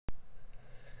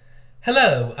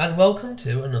Hello and welcome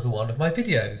to another one of my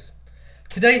videos.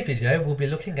 Today's video will be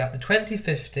looking at the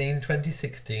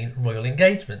 2015-2016 royal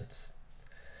engagements.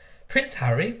 Prince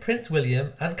Harry, Prince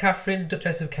William and Catherine,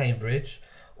 Duchess of Cambridge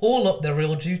all upped their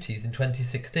royal duties in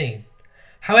 2016.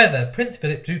 However, Prince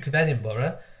Philip, Duke of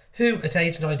Edinburgh, who at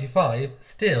age 95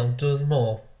 still does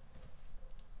more.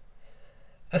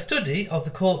 A study of the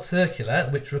court circular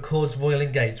which records royal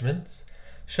engagements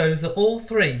shows that all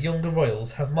three younger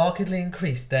royals have markedly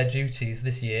increased their duties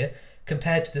this year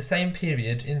compared to the same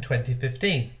period in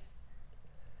 2015.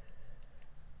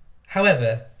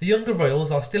 However, the younger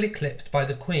royals are still eclipsed by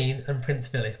the Queen and Prince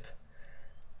Philip,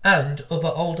 and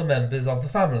other older members of the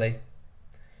family,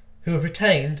 who have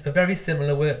retained a very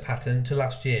similar work pattern to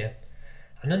last year,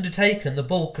 and undertaken the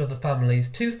bulk of the family's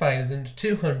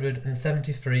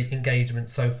 2,273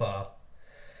 engagements so far,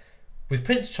 with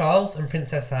Prince Charles and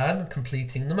Princess Anne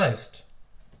completing the most.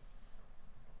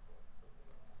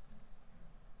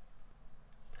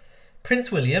 Prince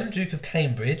William, Duke of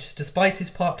Cambridge, despite his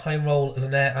part-time role as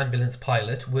an air ambulance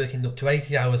pilot working up to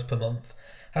 80 hours per month,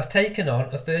 has taken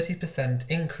on a 30%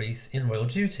 increase in royal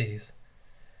duties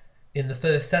in the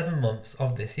first 7 months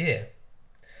of this year.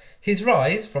 His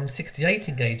rise from 68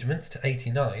 engagements to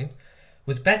 89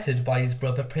 was bettered by his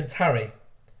brother Prince Harry,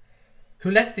 who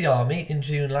left the army in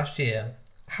June last year.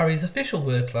 Harry's official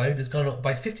workload has gone up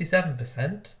by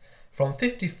 57%, from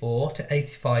 54 to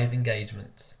 85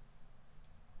 engagements.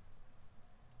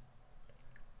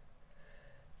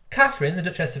 Catherine, the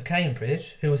Duchess of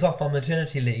Cambridge, who was off on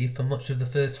maternity leave for much of the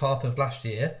first half of last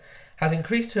year, has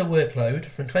increased her workload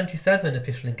from 27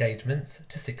 official engagements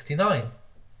to 69.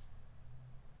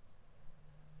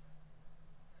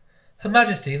 Her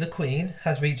Majesty the Queen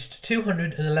has reached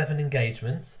 211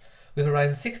 engagements, with around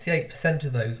 68%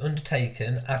 of those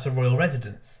undertaken at a royal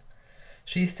residence.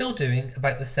 She is still doing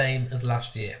about the same as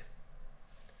last year.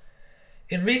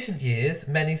 In recent years,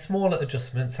 many smaller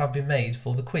adjustments have been made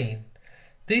for the Queen.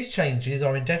 These changes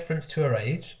are in deference to her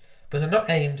age, but are not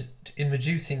aimed in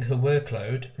reducing her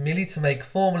workload, merely to make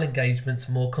formal engagements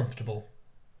more comfortable.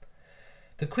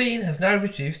 The Queen has now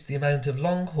reduced the amount of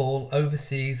long-haul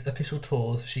overseas official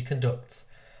tours she conducts,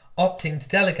 opting to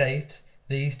delegate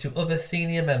these to other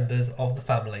senior members of the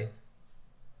family.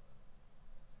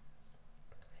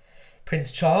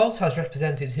 Prince Charles has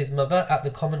represented his mother at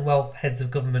the Commonwealth Heads of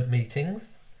Government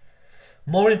meetings.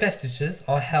 More investitures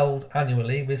are held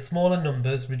annually, with smaller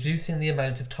numbers reducing the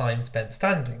amount of time spent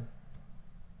standing.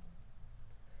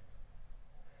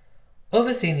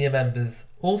 Other senior members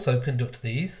also conduct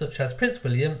these, such as Prince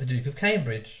William, the Duke of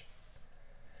Cambridge.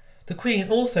 The Queen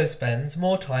also spends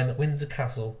more time at Windsor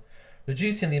Castle,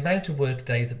 reducing the amount of work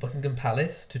days at Buckingham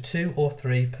Palace to 2 or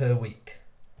 3 per week.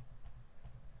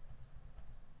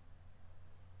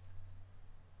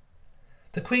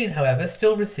 The Queen, however,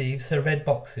 still receives her red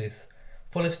boxes,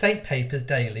 full of state papers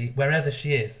daily, wherever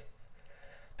she is.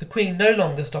 The Queen no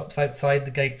longer stops outside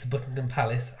the gates of Buckingham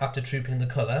Palace after trooping the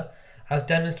colour, as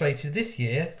demonstrated this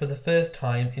year for the first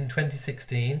time in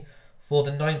 2016 for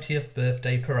the 90th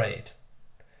birthday parade.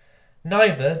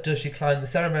 Neither does she climb the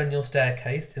ceremonial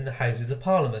staircase in the Houses of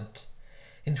Parliament.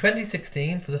 In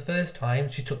 2016, for the first time,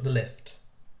 she took the lift.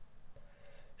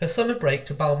 Her summer break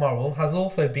to Balmoral has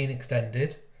also been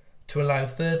extended to allow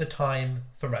further time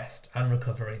for rest and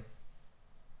recovery.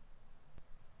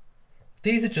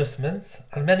 These adjustments,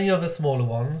 and many other smaller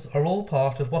ones, are all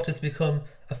part of what has become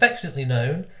affectionately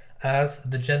known as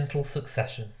the gentle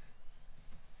succession.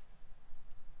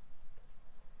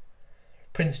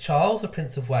 Prince Charles, the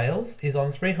Prince of Wales, is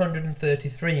on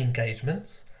 333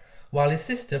 engagements, while his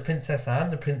sister Princess Anne,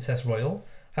 the Princess Royal,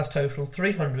 has totalled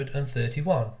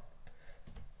 331.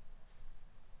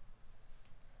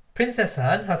 Princess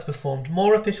Anne has performed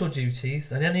more official duties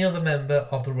than any other member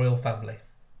of the royal family.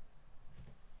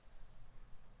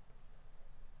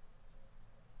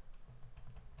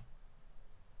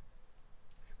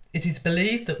 It is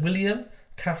believed that William,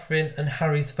 Catherine and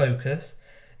Harry's focus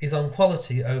is on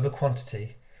quality over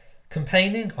quantity,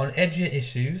 campaigning on edgier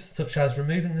issues such as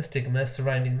removing the stigma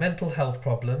surrounding mental health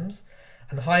problems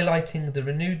and highlighting the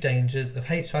renewed dangers of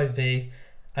HIV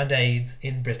and AIDS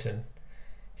in Britain.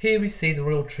 Here we see the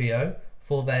royal trio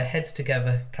for their Heads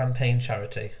Together campaign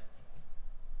charity.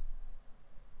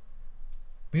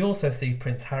 We also see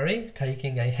Prince Harry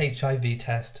taking a HIV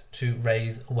test to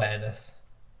raise awareness.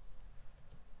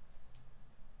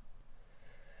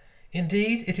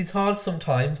 Indeed, it is hard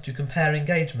sometimes to compare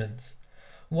engagements.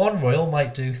 One royal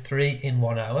might do 3 in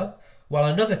 1 hour, while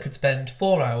another could spend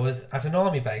 4 hours at an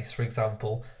army base, for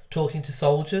example, talking to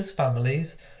soldiers,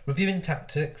 families, reviewing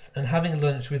tactics and having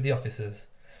lunch with the officers.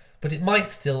 But it might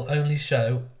still only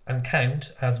show and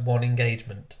count as one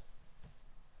engagement.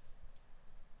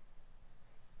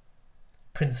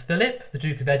 Prince Philip, the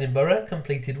Duke of Edinburgh,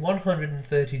 completed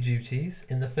 130 duties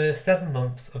in the first 7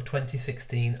 months of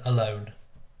 2016 alone.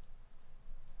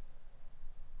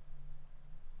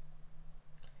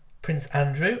 Prince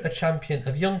Andrew, a champion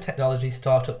of young technology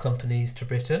start-up companies to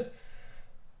Britain,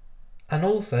 and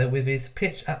also with his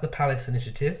Pitch at the Palace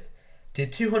initiative,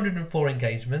 did 204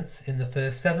 engagements in the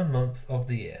first 7 months of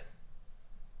the year.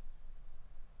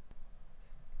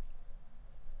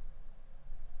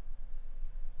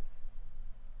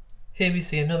 Here we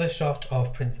see another shot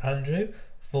of Prince Andrew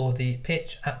for the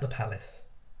Pitch at the Palace.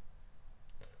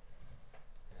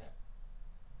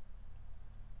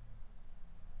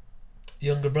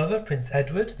 Younger brother Prince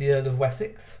Edward, the Earl of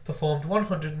Wessex, performed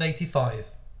 185.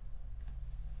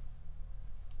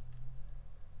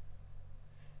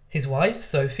 His wife,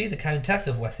 Sophie, the Countess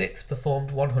of Wessex, performed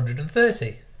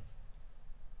 130.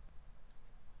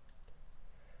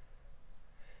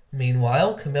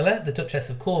 Meanwhile, Camilla, the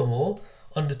Duchess of Cornwall,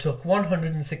 undertook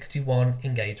 161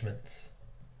 engagements.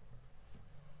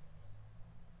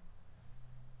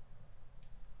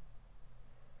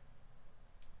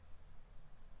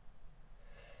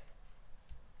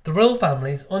 The royal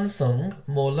family's unsung,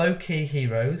 more low-key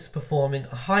heroes performing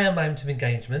a high amount of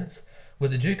engagements were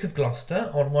the Duke of Gloucester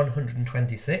on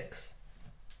 126,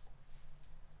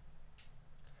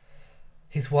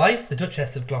 his wife, the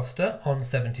Duchess of Gloucester, on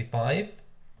 75,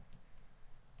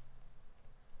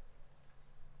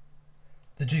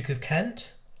 the Duke of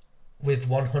Kent with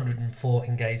 104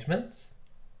 engagements,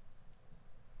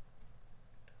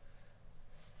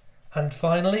 and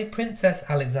finally Princess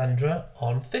Alexandra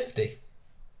on 50.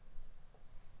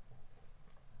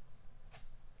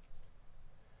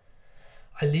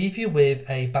 I leave you with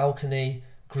a balcony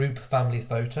group family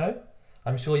photo.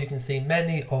 I'm sure you can see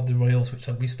many of the royals which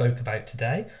we spoke about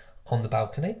today on the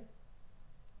balcony.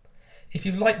 If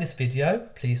you've liked this video,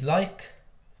 please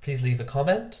leave a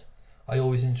comment. I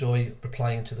always enjoy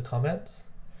replying to the comments.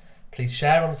 Please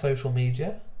share on social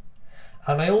media.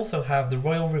 And I also have the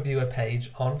Royal Reviewer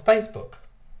page on Facebook.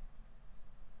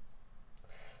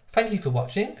 Thank you for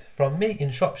watching. From me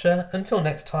in Shropshire, until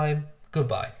next time,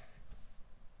 goodbye.